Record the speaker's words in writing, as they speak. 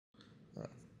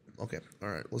Okay. All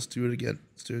right. Let's do it again.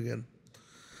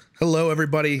 Hello,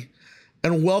 everybody,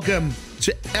 and welcome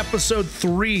to episode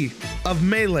 3 of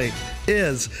Melee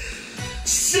is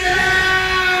Sick!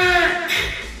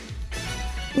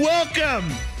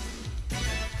 Welcome!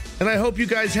 And I hope you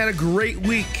guys had a great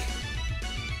week.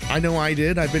 I know I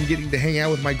did. I've been getting to hang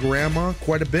out with my grandma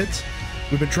quite a bit.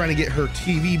 We've been trying to get her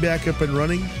TV back up and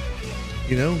running.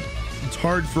 You know, it's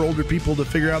hard for older people to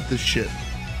figure out this shit.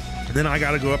 And then I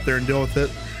got to go up there and deal with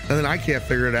it. And then I can't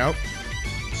figure it out.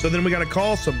 So then we got to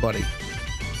call somebody.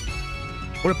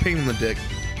 What a pain in the dick.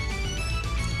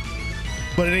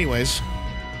 But anyways,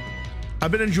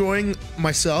 I've been enjoying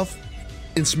myself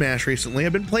in Smash recently.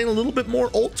 I've been playing a little bit more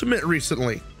Ultimate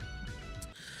recently.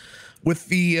 With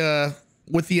the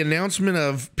announcement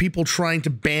of people trying to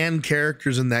ban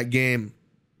characters in that game.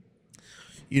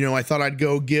 You know, I thought I'd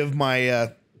go give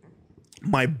my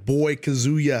my boy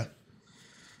Kazuya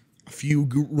a few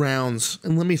rounds.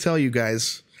 And let me tell you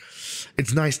guys,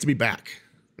 it's nice to be back.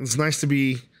 It's nice to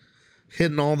be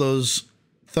hitting all those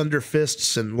thunder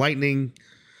fists and lightning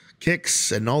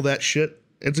kicks and all that shit.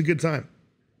 It's a good time.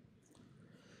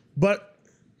 But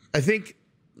I think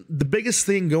the biggest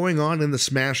thing going on in the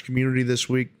Smash community this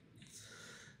week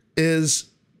is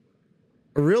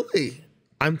really,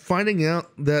 I'm finding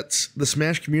out that the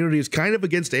Smash community is kind of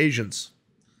against Asians.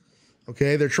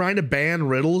 Okay, they're trying to ban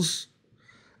riddles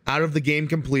out of the game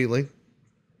completely.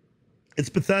 It's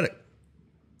pathetic.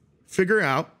 Figure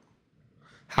out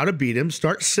how to beat him.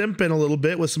 Start simping a little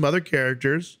bit with some other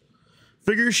characters.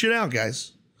 Figure your shit out,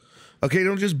 guys. Okay,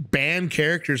 don't just ban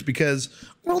characters because,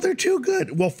 well, they're too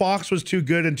good. Well, Fox was too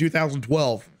good in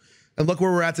 2012. And look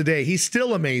where we're at today. He's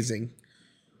still amazing.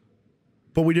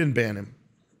 But we didn't ban him.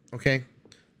 Okay?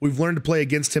 We've learned to play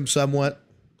against him somewhat.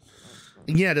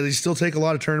 And yeah, does he still take a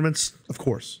lot of tournaments? Of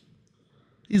course.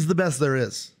 He's the best there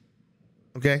is.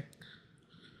 Okay?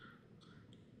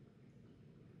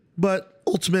 But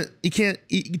Ultimate, you can't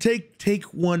take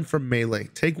one from Melee.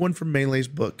 Take one from Melee's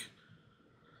book.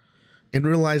 And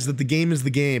realize that the game is the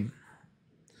game.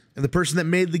 And the person that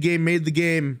made the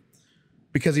game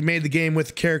because he made the game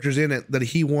with characters in it that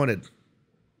he wanted.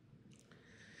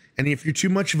 And if you're too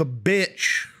much of a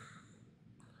bitch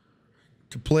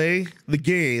to play the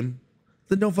game,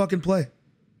 then don't fucking play.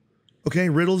 Okay,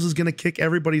 Riddles is gonna kick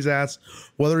everybody's ass,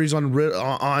 whether he's on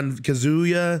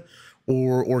Kazuya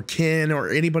or Ken or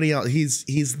anybody else.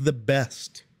 He's the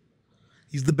best.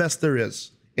 He's the best there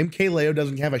is. MKLeo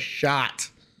doesn't have a shot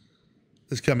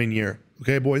this coming year.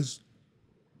 Okay, boys?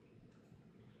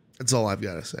 That's all I've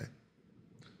got to say.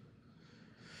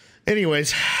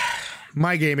 Anyways,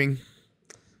 my gaming,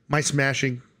 my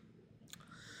smashing,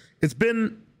 it's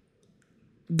been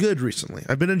good recently.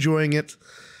 I've been enjoying it.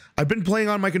 I've been playing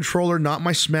on my controller, not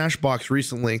my Smashbox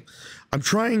recently. I'm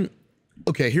trying...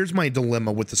 Okay, here's my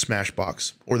dilemma with the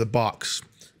Smashbox, or the box,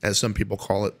 as some people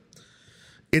call it.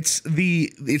 It's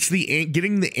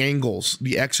getting the angles,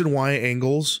 the X and Y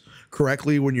angles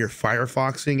correctly when you're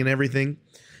firefoxing and everything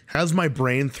has my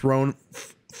brain thrown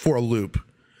for a loop.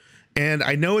 And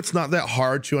I know it's not that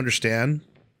hard to understand.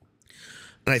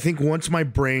 And I think once my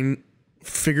brain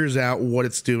figures out what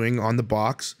it's doing on the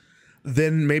box,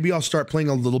 then maybe I'll start playing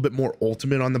a little bit more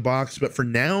Ultimate on the box. But for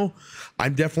now,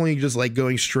 I'm definitely just like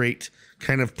going straight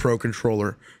kind of pro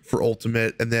controller for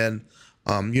Ultimate. And then,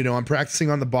 you know, I'm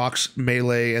practicing on the box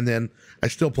Melee, and then I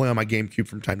still play on my GameCube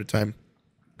from time to time,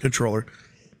 controller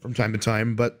from time to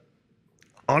time. But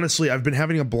honestly, I've been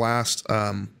having a blast,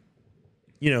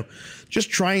 you know, just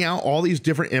trying out all these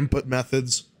different input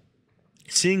methods,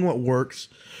 seeing what works,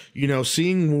 you know,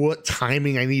 seeing what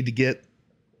timing I need to get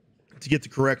the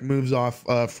correct moves off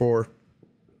for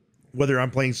whether I'm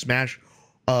playing Smash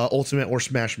Ultimate or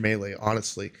Smash Melee.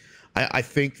 Honestly, I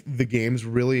think the game's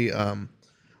really,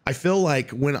 I feel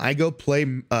like when I go play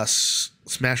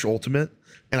Smash Ultimate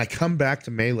and I come back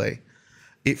to Melee,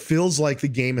 it feels like the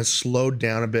game has slowed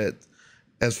down a bit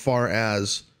as far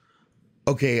as,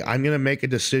 okay, I'm going to make a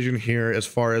decision here as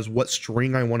far as what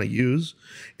string I want to use.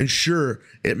 And sure,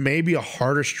 it may be a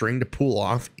harder string to pull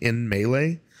off in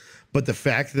Melee, but the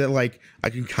fact that like I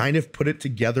can kind of put it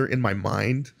together in my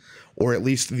mind, or at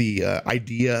least the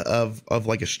idea of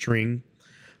like a string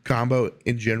combo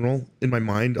in general in my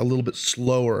mind, a little bit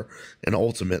slower in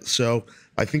Ultimate. So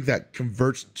I think that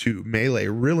converts to Melee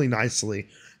really nicely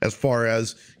as far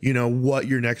as, you know, what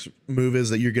your next move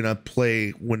is that you're going to play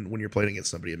when you're playing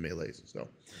against somebody in Melee. So,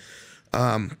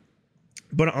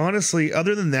 but honestly,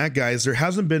 other than that, guys, there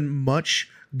hasn't been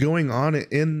much going on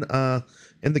in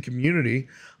the community.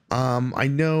 I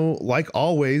know, like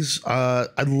always,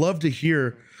 I'd love to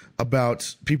hear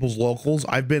about people's locals.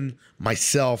 I've been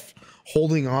myself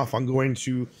holding off on going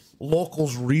to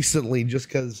locals recently just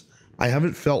because I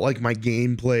haven't felt like my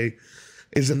gameplay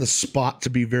is in the spot to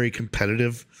be very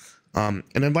competitive. And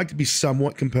I'd like to be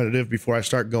somewhat competitive before I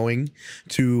start going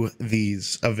to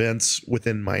these events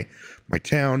within my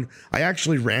town. I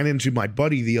actually ran into my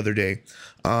buddy the other day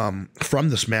from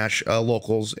the Smash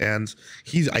locals, and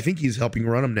I think he's helping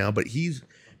run them now, but he's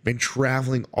been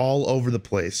traveling all over the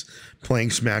place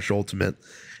playing Smash Ultimate.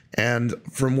 And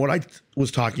from what I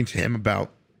was talking to him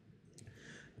about,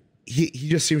 he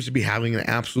just seems to be having an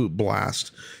absolute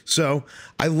blast. So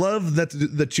I love that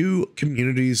the two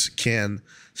communities can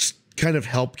kind of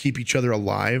help keep each other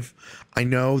alive. I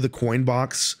know the coin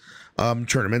box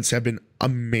tournaments have been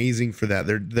amazing for that.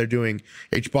 They're doing,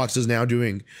 HBox is now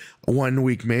doing 1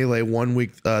 week Melee, 1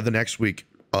 week the next week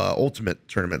Ultimate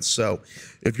tournaments. So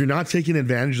if you're not taking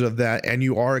advantage of that and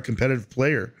you are a competitive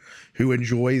player who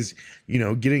enjoys,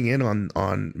 getting in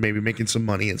on maybe making some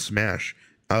money in Smash,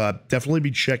 definitely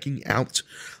be checking out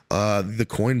the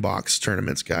coin box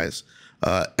tournaments, guys.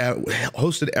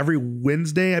 Hosted every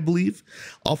Wednesday, I believe.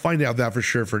 I'll find out that for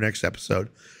sure for next episode.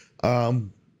 But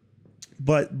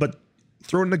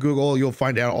throw it into Google, you'll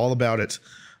find out all about it.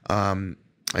 And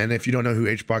if you don't know who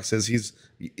HBox is,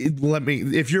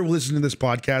 if you're listening to this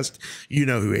podcast, you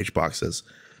know who HBox is.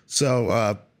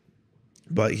 So,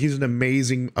 but he's an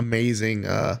amazing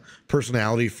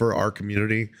personality for our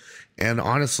community, and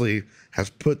honestly has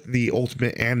put the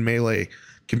Ultimate and Melee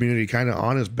community kind of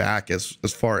on his back as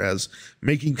far as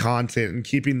making content and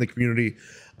keeping the community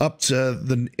up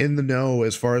to in the know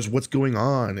as far as what's going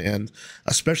on. And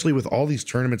especially with all these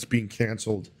tournaments being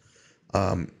canceled,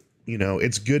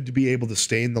 it's good to be able to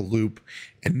stay in the loop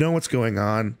and know what's going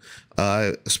on,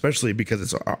 especially because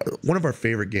it's one of our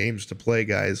favorite games to play,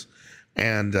 guys.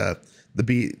 And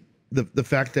the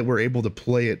fact that we're able to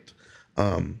play it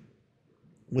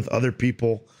with other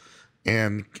people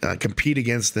and compete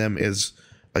against them is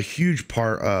a huge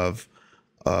part of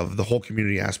the whole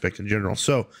community aspect in general.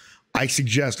 So I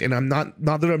suggest, and I'm not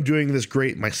that I'm doing this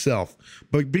great myself,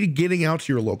 but be getting out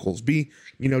to your locals, be,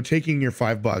 taking your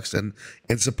 $5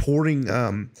 and supporting,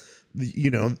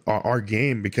 our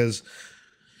game, because,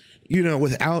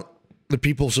 without the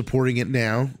people supporting it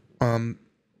now,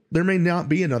 there may not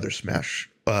be another Smash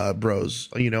Bros.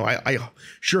 I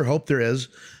sure hope there is.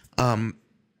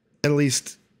 At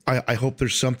least I hope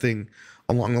there's something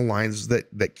along the lines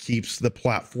that keeps the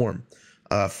platform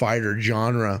fighter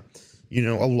genre,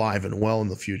 alive and well in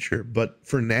the future. But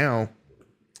for now,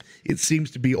 it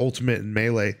seems to be Ultimate and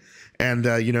Melee, and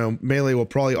Melee will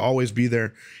probably always be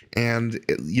there, and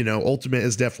Ultimate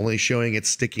is definitely showing its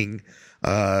sticking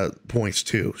points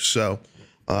too. So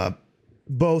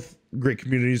both great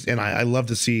communities, and I love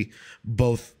to see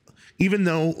both. Even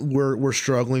though we're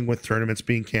struggling with tournaments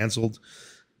being canceled,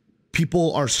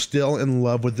 people are still in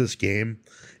love with this game,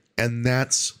 and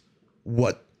that's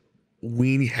what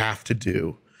we have to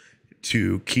do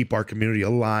to keep our community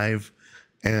alive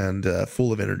and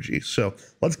full of energy. So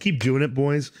let's keep doing it,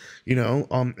 boys.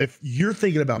 If you're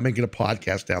thinking about making a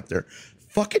podcast out there,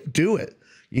 fucking do it.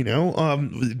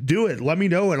 Do it. Let me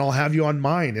know, and I'll have you on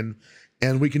mine,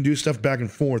 and we can do stuff back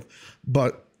and forth.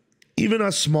 But even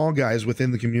us small guys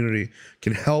within the community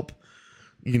can help,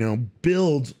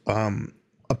 build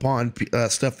upon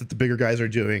stuff that the bigger guys are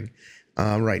doing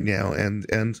right now.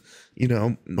 And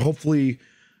hopefully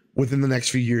within the next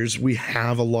few years, we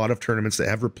have a lot of tournaments that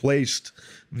have replaced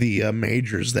the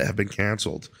majors that have been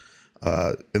canceled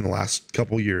in the last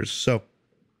couple years. So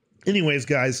anyways,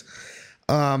 guys,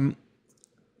 I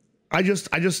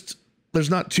just there's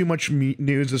not too much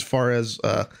news as far as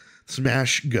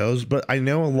Smash goes, but I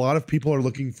know a lot of people are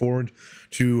looking forward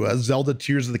to Zelda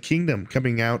Tears of the Kingdom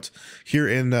coming out here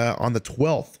in on the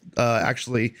 12th.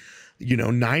 Actually,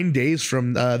 9 days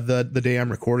from the day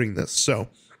I'm recording this. So,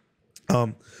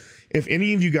 if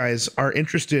any of you guys are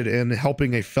interested in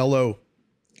helping a fellow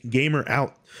gamer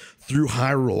out through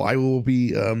Hyrule, I will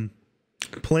be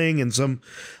playing in some.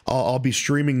 I'll be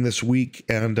streaming this week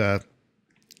and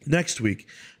next week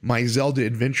my Zelda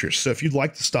adventures. So if you'd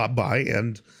like to stop by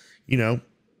and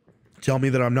tell me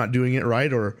that I'm not doing it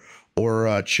right,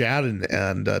 or chat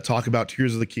and talk about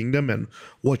Tears of the Kingdom and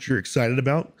what you're excited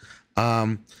about.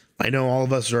 I know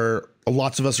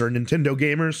lots of us are Nintendo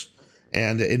gamers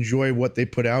and enjoy what they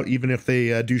put out, even if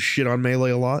they do shit on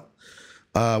Melee a lot.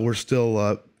 We're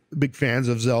still big fans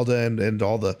of Zelda and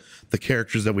all the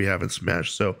characters that we have in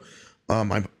Smash. So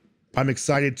I'm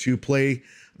excited to play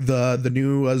the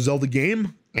new Zelda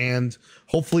game, and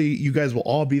hopefully you guys will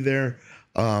all be there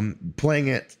playing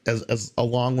it as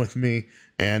along with me.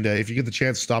 And if you get the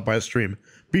chance to stop by a stream,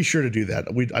 be sure to do that.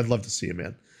 I'd love to see you,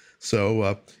 man.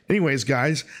 So, anyways,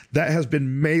 guys, that has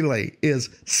been Melee is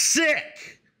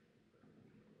Sick.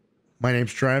 My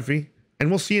name's Triumphy,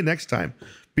 and we'll see you next time.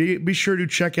 Be sure to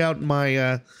check out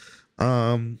my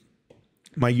my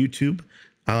YouTube.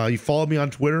 You follow me on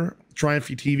Twitter,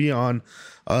 Triumphy TV, on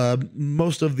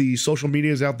most of the social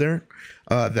medias out there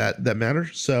that matter.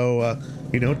 So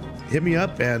hit me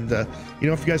up, and if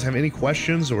you guys have any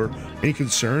questions or any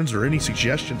concerns or any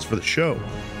suggestions for the show,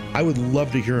 I would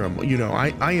love to hear them.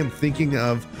 I am thinking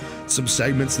of some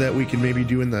segments that we can maybe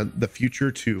do in the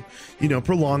future to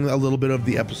prolong a little bit of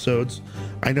the episodes.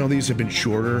 I know these have been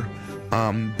shorter,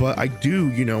 but I do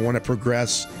want to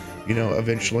progress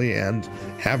eventually and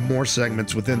have more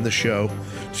segments within the show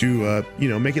to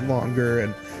make it longer.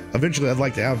 And eventually I'd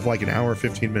like to have like an hour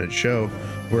 15-minute show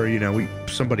where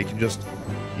somebody can just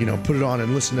put it on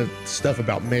and listen to stuff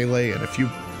about Melee, and a few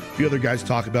other guys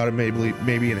talk about it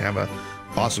maybe and have a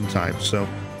awesome time. So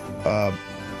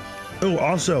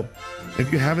also,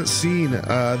 if you haven't seen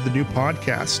the new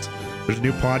podcast, there's a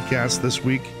new podcast this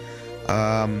week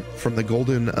from the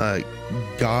Golden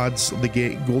Gods, the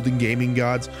Golden Gaming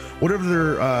Gods, whatever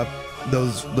their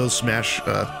those Smash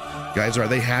guys are.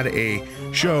 They had a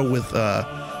show with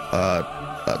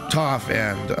Toph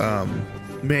and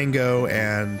Mango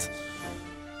and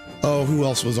who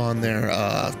else was on there?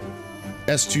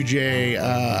 S2J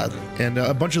and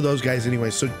a bunch of those guys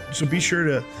anyway. So be sure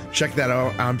to check that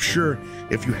out. I'm sure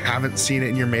if you haven't seen it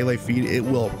in your Melee feed, it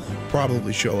will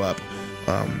probably show up.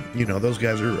 Those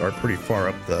guys are pretty far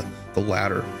up the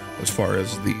ladder as far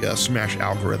as the Smash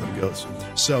algorithm goes.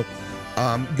 So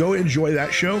go enjoy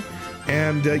that show.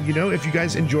 And if you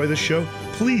guys enjoy this show,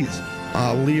 please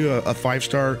leave a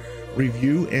 5-star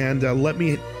review and let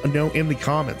me know in the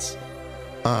comments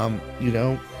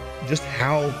just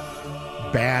how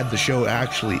bad the show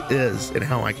actually is and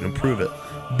how I can improve it.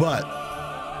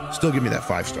 But still give me that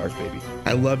 5 stars, baby.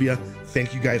 I love you.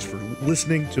 Thank you guys for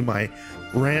listening to my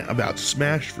rant about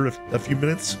Smash for a few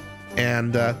minutes,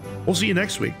 and we'll see you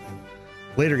next week.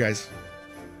 Later, guys.